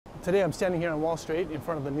Today I'm standing here on Wall Street in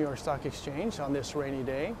front of the New York Stock Exchange on this rainy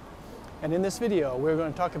day. And in this video, we're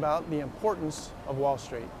going to talk about the importance of Wall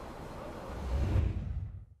Street.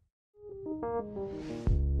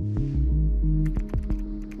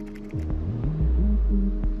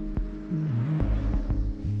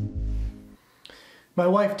 My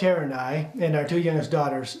wife Tara and I, and our two youngest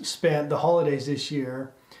daughters, spent the holidays this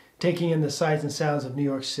year taking in the sights and sounds of New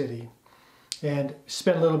York City and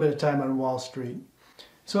spent a little bit of time on Wall Street.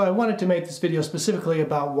 So I wanted to make this video specifically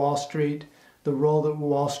about Wall Street, the role that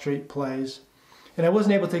Wall Street plays. And I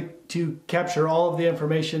wasn't able to capture all of the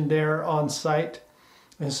information there on site,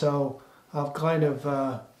 and so I'll kind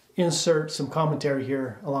of insert some commentary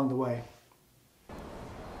here along the way.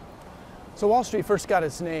 So Wall Street first got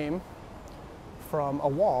its name from a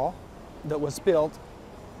wall that was built.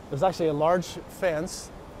 It was actually a large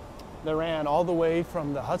fence that ran all the way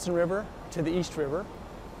from the Hudson River to the East River,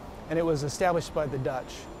 and it was established by the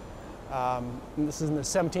Dutch. This is in the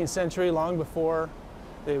 17th century, long before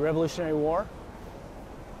the Revolutionary War.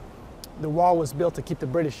 The wall was built to keep the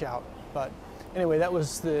British out, but anyway, that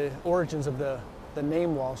was the origins of the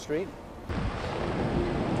name Wall Street.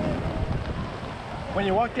 When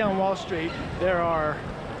you walk down Wall Street, there are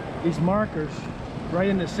these markers right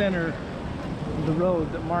in the center of the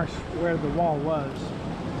road that marks where the wall was.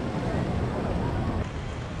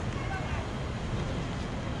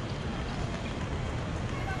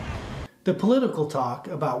 The political talk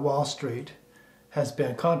about Wall Street has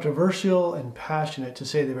been controversial and passionate, to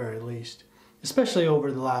say the very least, especially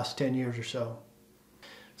over the last 10 years or so.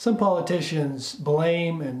 Some politicians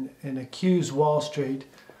blame and accuse Wall Street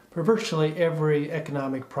for virtually every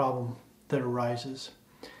economic problem that arises.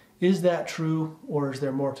 Is that true, or is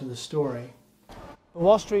there more to the story?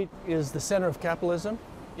 Wall Street is the center of capitalism.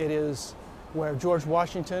 It is where George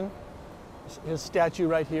Washington, his statue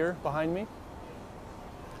right here behind me,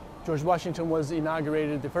 George Washington was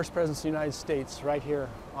inaugurated, the first president of the United States, right here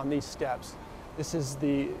on these steps.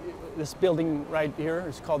 This building right here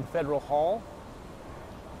is called the Federal Hall.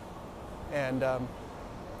 And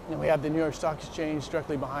we have the New York Stock Exchange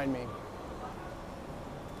directly behind me.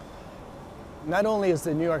 Not only is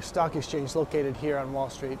the New York Stock Exchange located here on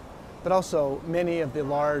Wall Street, but also many of the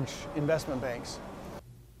large investment banks.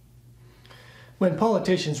 When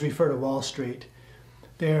politicians refer to Wall Street,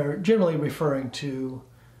 they're generally referring to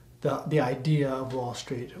the idea of Wall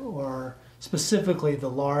Street, or specifically the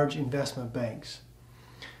large investment banks.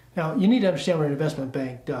 Now, you need to understand what an investment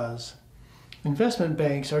bank does. Investment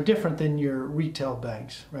banks are different than your retail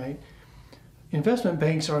banks, right? Investment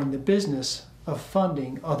banks are in the business of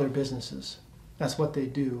funding other businesses. That's what they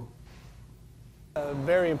do.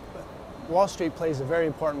 Wall Street plays a very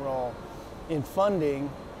important role in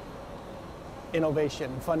funding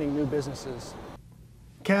innovation, funding new businesses.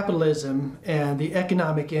 Capitalism and the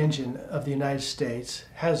economic engine of the United States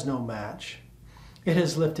has no match. It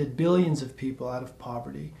has lifted billions of people out of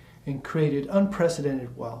poverty and created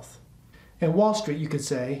unprecedented wealth. And Wall Street, you could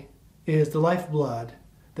say, is the lifeblood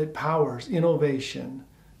that powers innovation,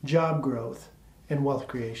 job growth, and wealth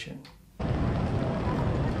creation.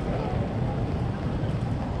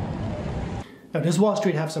 Now, does Wall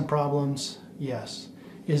Street have some problems? Yes.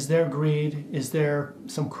 Is there greed? Is there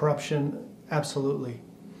some corruption? Absolutely.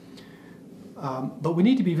 But we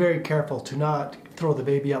need to be very careful to not throw the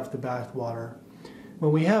baby out with the bathwater.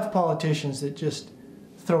 When we have politicians that just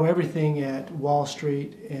throw everything at Wall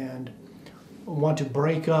Street and want to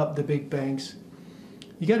break up the big banks,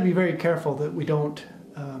 you got to be very careful that we don't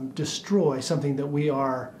destroy something that we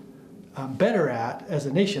are better at as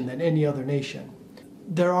a nation than any other nation.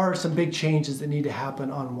 There are some big changes that need to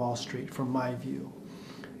happen on Wall Street, from my view.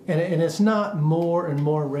 And it's not more and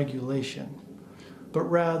more regulation, but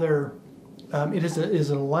rather it is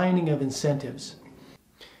an aligning of incentives.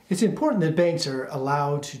 It's important that banks are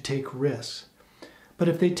allowed to take risks, but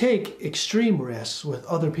if they take extreme risks with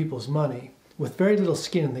other people's money, with very little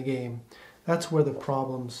skin in the game, that's where the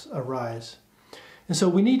problems arise. And so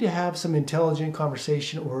we need to have some intelligent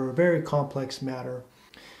conversation over a very complex matter.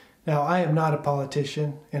 Now, I am not a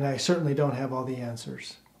politician, and I certainly don't have all the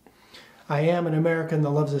answers. I am an American that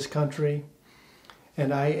loves this country,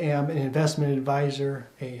 and I am an investment advisor,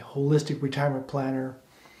 a holistic retirement planner,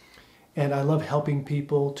 and I love helping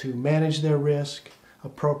people to manage their risk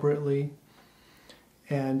appropriately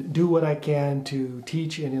and do what I can to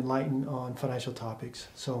teach and enlighten on financial topics.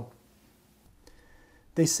 So,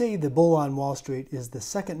 they say the Bull on Wall Street is the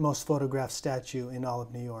second most photographed statue in all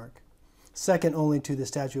of New York, second only to the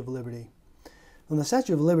Statue of Liberty. And the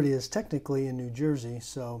Statue of Liberty is technically in New Jersey,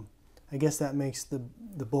 so I guess that makes the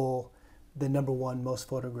bull the #1 most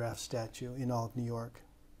photographed statue in all of New York.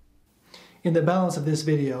 In the balance of this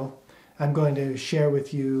video, I'm going to share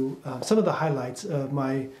with you some of the highlights of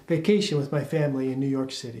my vacation with my family in New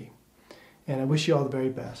York City. And I wish you all the very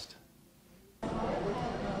best. On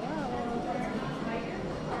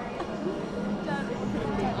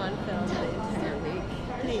film the entire week.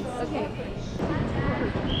 Please. Okay.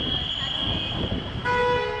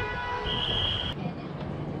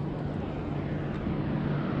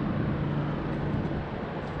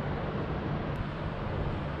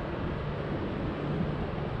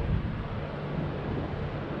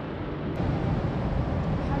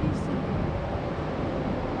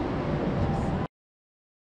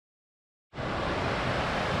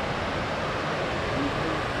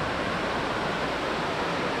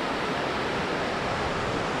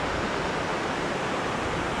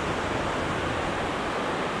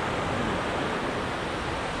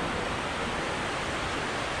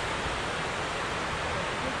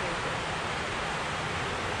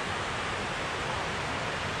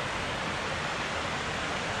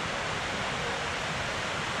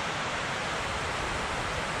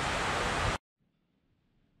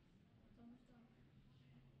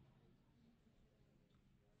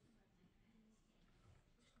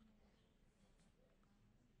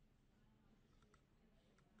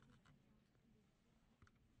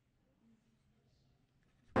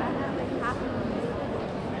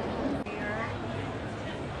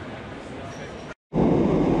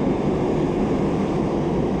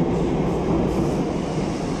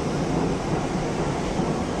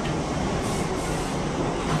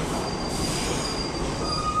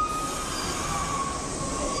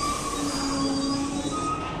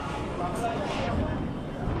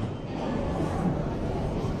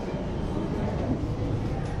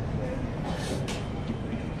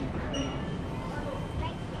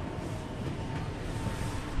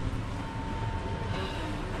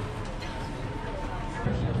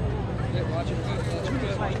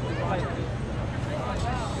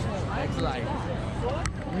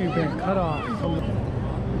 You've been cut off from the... need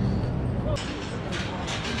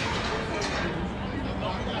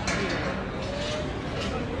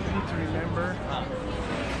to remember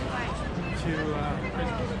to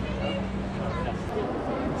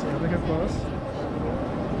let's see, look up close.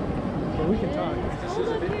 But we can talk. This is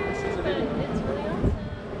a video. This is a video. It's really awesome.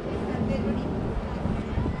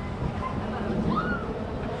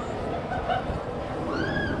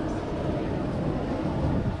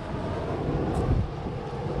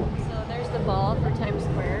 So there's the ball for Times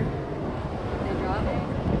Square. They drop it.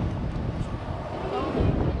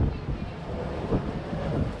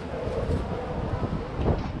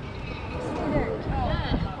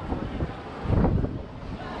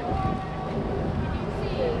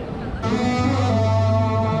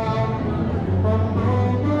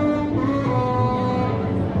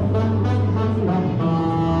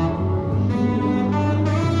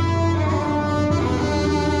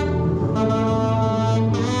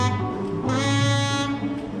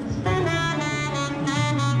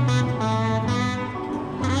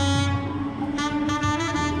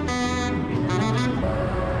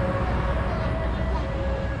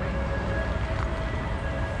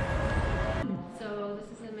 So this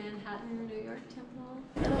is the Manhattan, New York Temple.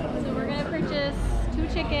 So we're gonna purchase 2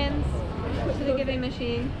 chickens to the giving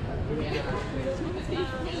machine. And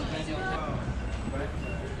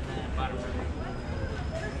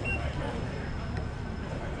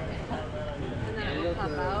then it will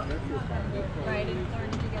pop out. Right in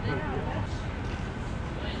Thorn together.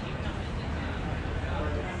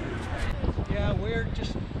 Yeah, we're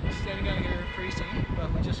just standing out here freezing,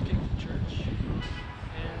 but we just came from church.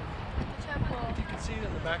 And if you can see it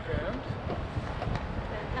in the background,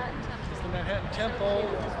 Manhattan Temple. it's the Manhattan Temple.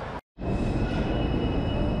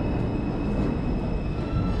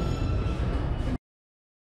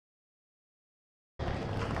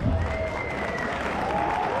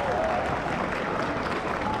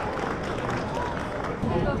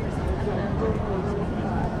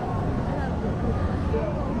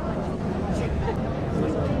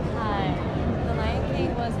 Hi. The Lion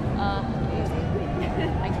King was amazing.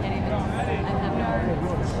 I can't even. I'm having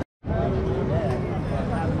words.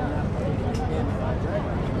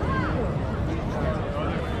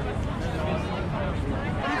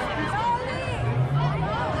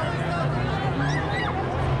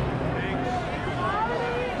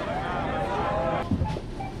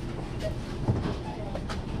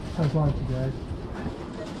 How's lunch, you guys?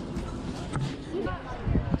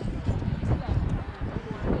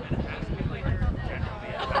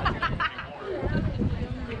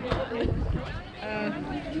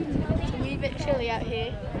 It's a wee bit chilly out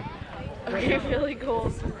here. Okay, really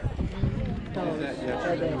cold. Yeah.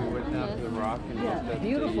 yesterday. We went down to the rock and looked Yeah, at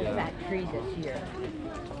beautiful the, fat tree this year.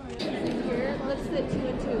 Here, let's sit 2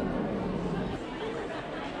 and 2.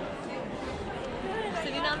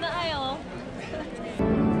 Sitting on the aisle.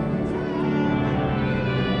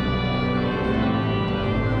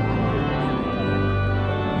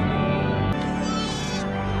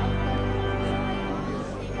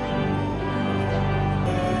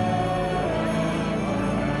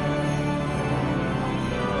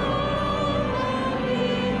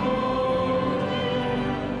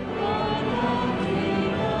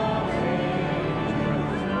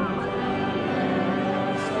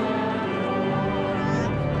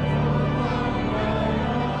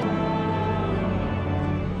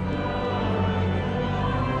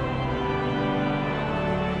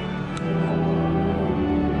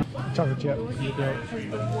 Chocolate chip. Has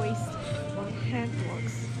the moist hand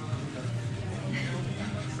looks.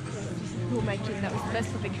 Who am I kidding? That was the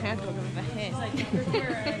best looking hand look I've ever had.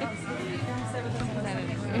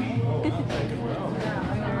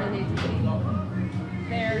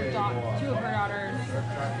 Their two of her daughters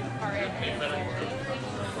are in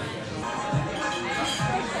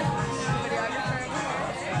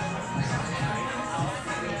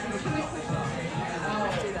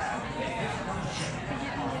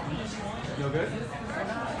No good?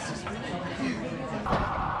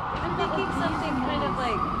 I'm thinking something kind of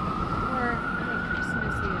like more like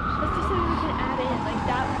Christmassy. Let's just say we can add in, like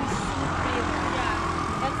that would be super favorite. Yeah,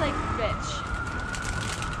 that's like rich.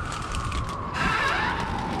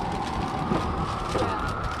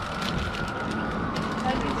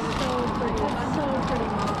 That'd be so pretty. That's so pretty.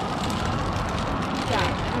 Yeah.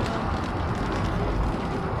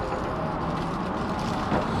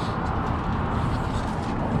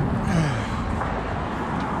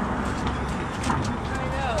 I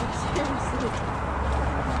know, seriously.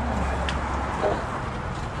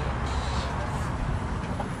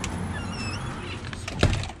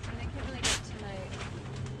 And I can't really get tonight.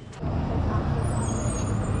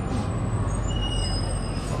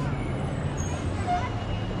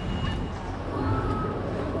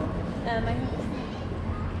 I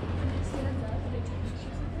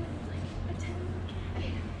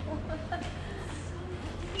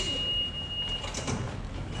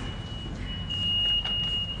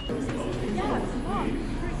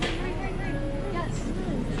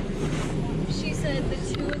She said the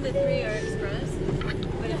 2 and the 3 are express,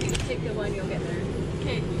 but if you take the 1, you'll get there.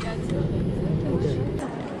 Okay, that's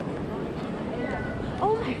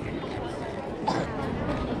Oh my god.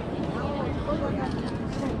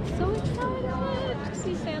 so excited to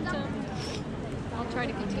see Santa. I'll try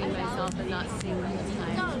to contain myself and not sing the whole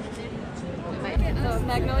time. So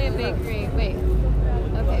Magnolia Bakery. Wait.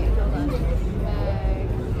 Okay, hold on.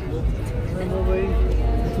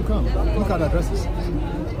 To come. Look at the addresses.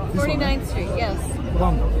 49th Street. Yes.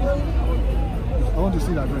 Come. I want to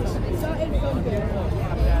see the address.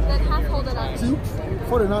 Then half hold it up. See,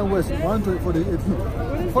 49 West, 148. No,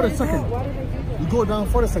 42nd. You go down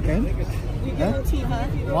 42nd. Eh?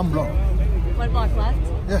 1 block. 1 block left.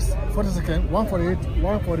 Yes, 42nd,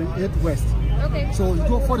 148 West. Okay. So you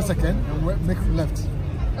go 42nd and make left.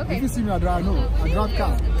 Okay. If you see me, I drive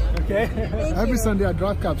cab. Okay. Every Sunday I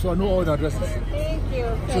drive cab, so I know all the addresses. Thank you.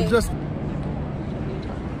 So Okay. just.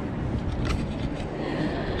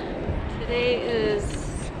 Today is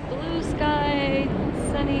blue sky,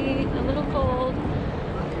 sunny, a little cold,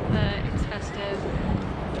 but it's festive.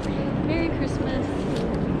 Merry Christmas.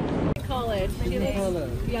 College. She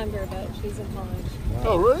looks younger, but she's in college.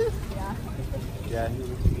 Oh, really? Yeah,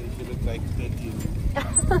 she looks like 13.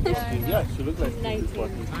 Yeah, she looks like 19.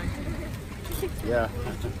 14. Yeah.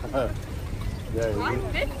 Yeah. I'm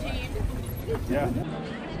 15. Yeah.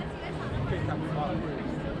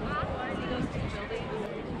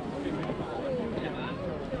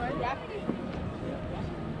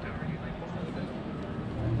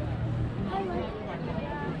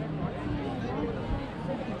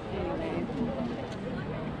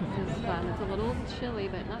 This is fun. It's a little chilly,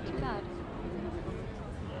 but not too bad.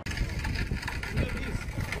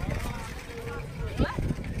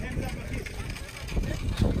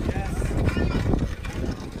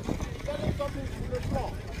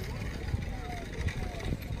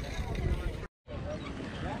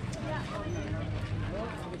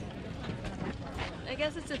 I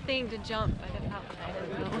guess it's a thing to jump, but I don't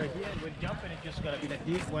know. When jumping, it's just gotta be like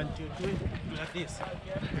this. 1, 2, 3, like this.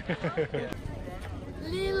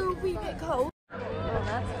 Little wee bit cold. Oh,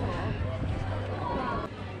 that's cool.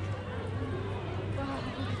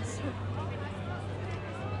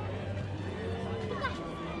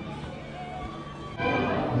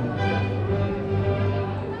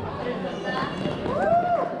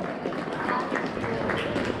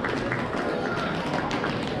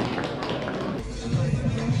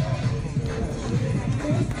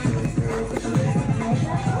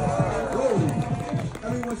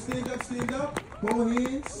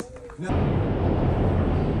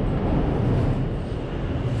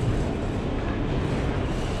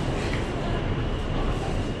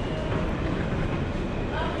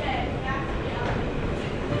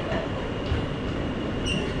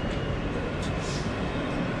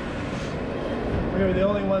 the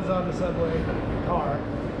only ones on the subway car,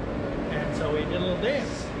 and so we did a little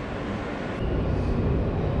dance.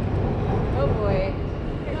 Oh boy.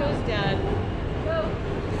 Here goes Dad. Go.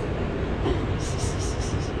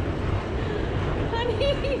 Honey!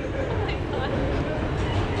 Oh my god.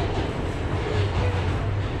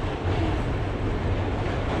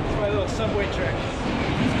 It's my little subway trick.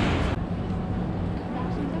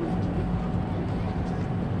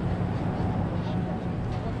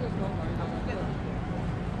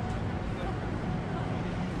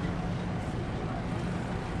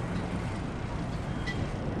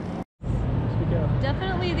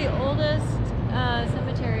 Definitely the oldest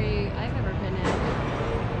cemetery I've ever been in.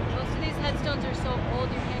 Most of these headstones are so old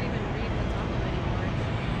you can't even read what's on them anymore.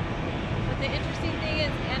 But the interesting thing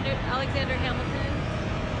is Alexander Hamilton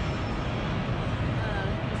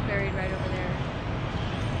is buried right over there.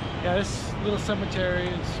 Yeah, this little cemetery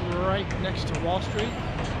is right next to Wall Street,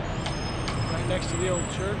 right next to the old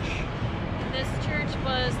church. This church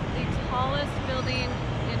was the tallest building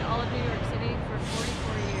in all of New York City for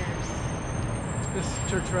 44 years. This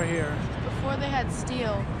church right here. Before they had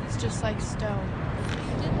steel, it's just like stone.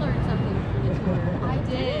 You did learn something from the tour. I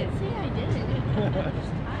did. See, I did.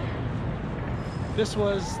 This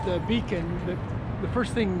was the beacon, the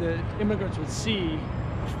first thing that immigrants would see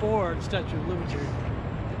before the Statue of Liberty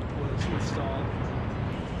was installed.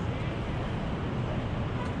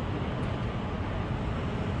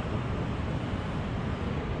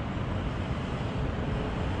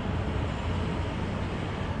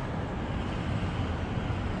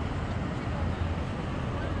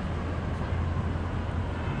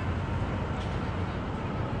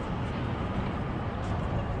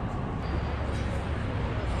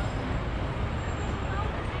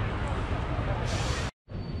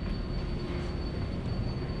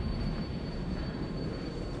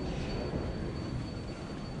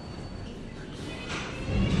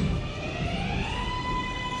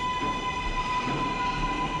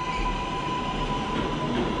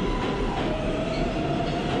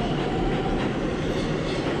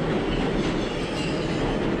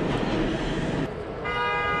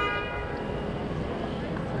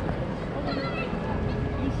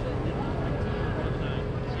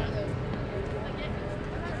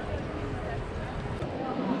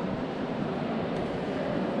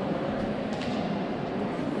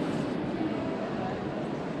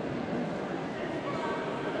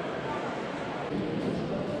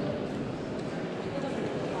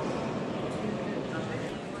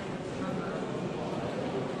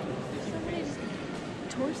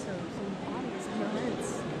 Torsos and bodies and heads.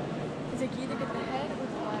 It's like you either get the head or the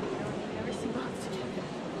body. You never see both together.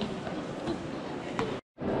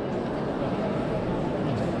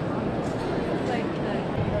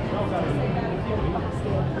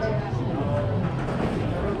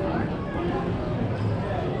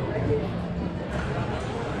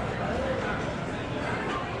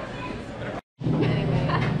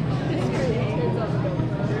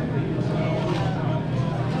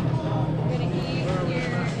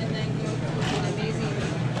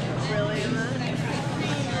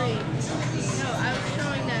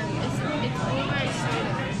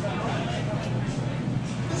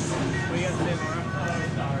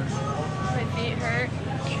 My feet hurt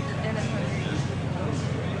and I'm hungry.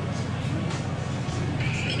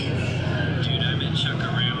 Dude, I'm in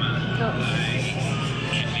Chakarama. I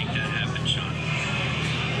can't make that happen, Sean.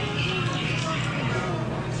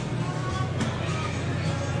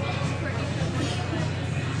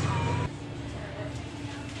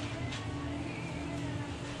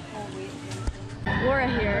 Laura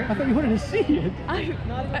here. I thought you wanted to see it. I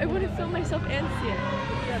want to film myself and see it.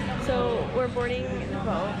 So we're boarding the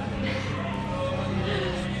boat.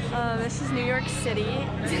 This is New York City.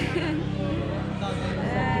 And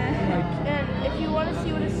if you want to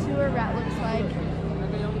see what a sewer rat looks like,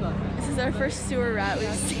 this is our first sewer rat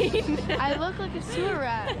we've seen. I look like a sewer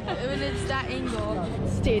rat when it's that angle.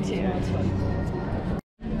 Stay tuned.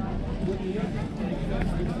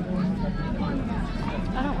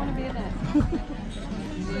 I don't want to be in it.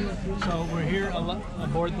 So we're here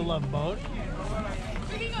aboard the Love Boat.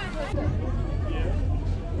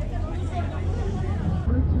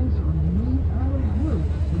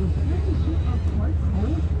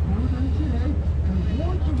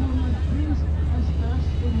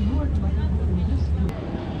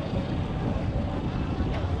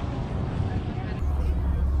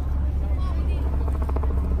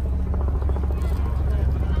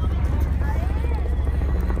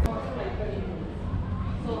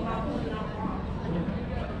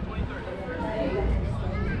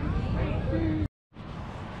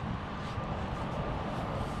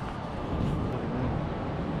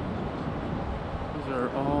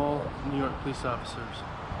 police officers.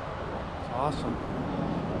 It's awesome.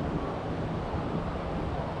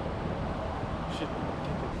 Should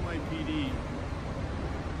take a NYPD.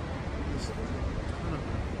 There's a ton of them.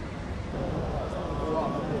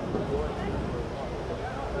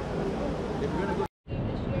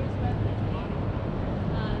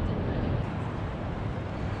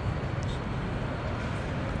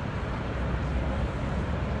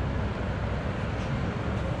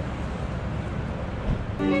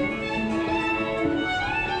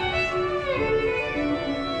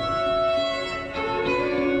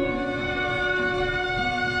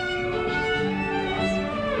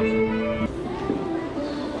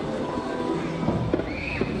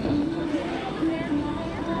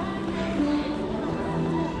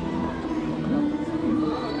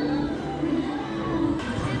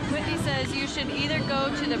 You should either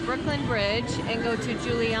go to the Brooklyn Bridge and go to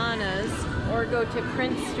Juliana's or go to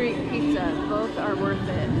Prince Street Pizza. Both are worth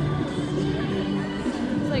it.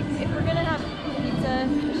 It's like, if we're gonna have pizza,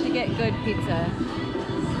 we should get good pizza.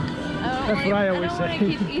 That's what I always say. I don't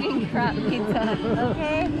want to keep eating crap pizza,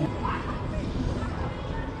 okay?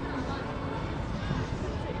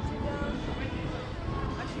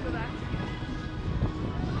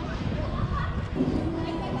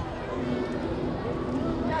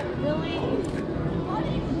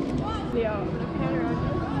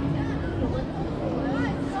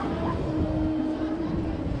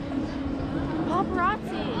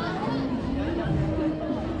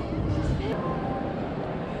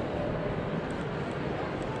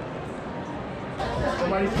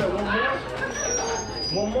 Somebody said one more?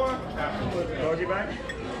 One more? Doggy bag?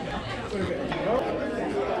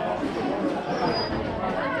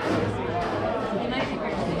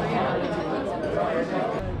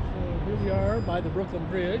 Here we are by the Brooklyn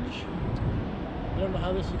Bridge. I don't know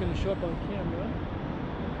how this is going to show up on camera.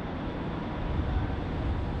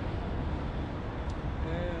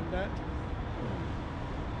 And that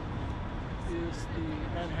is the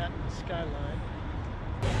Manhattan skyline.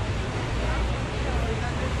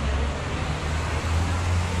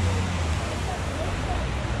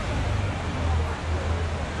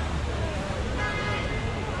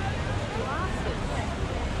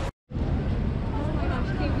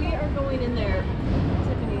 In there,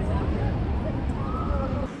 Tiffany's after.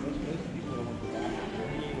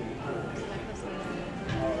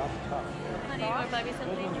 Honey, you want to buy me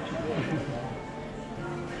something?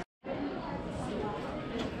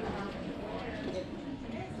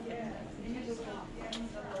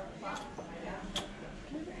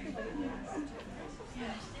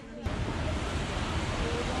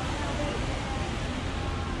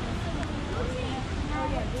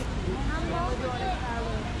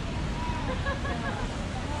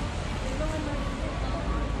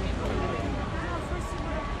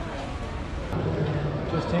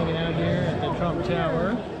 Just hanging out here at the Trump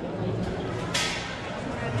Tower.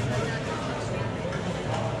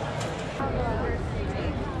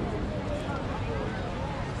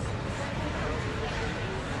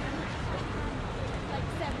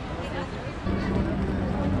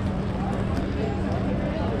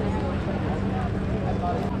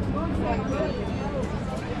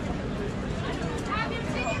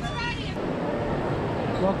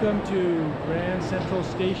 Welcome to Grand Central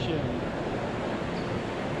Station.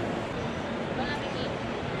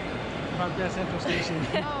 Grand Central Station.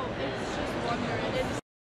 Oh, it's